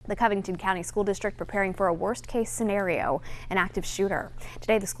The Covington County School District preparing for a worst-case scenario, an active shooter.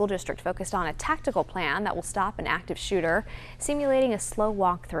 Today, the school district focused on a tactical plan that will stop an active shooter, simulating a slow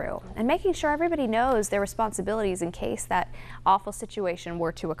walkthrough, and making sure everybody knows their responsibilities in case that awful situation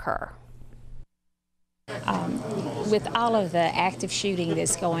were to occur. With all of the active shooting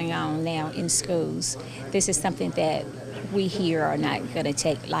that's going on now in schools, this is something that we here are not going to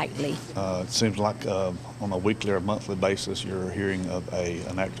take lightly. It seems like on a weekly or monthly basis you're hearing of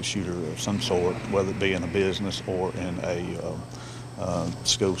an active shooter of some sort, whether it be in a business or in a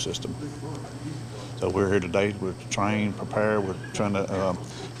school system. So we're here today, we're trained, prepared, we're trying to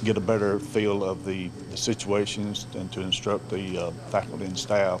get a better feel of the situations and to instruct the faculty and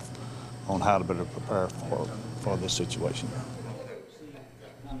staff on how to better prepare for this situation.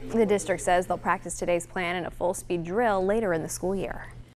 The district says they'll practice today's plan in a full-speed drill later in the school year.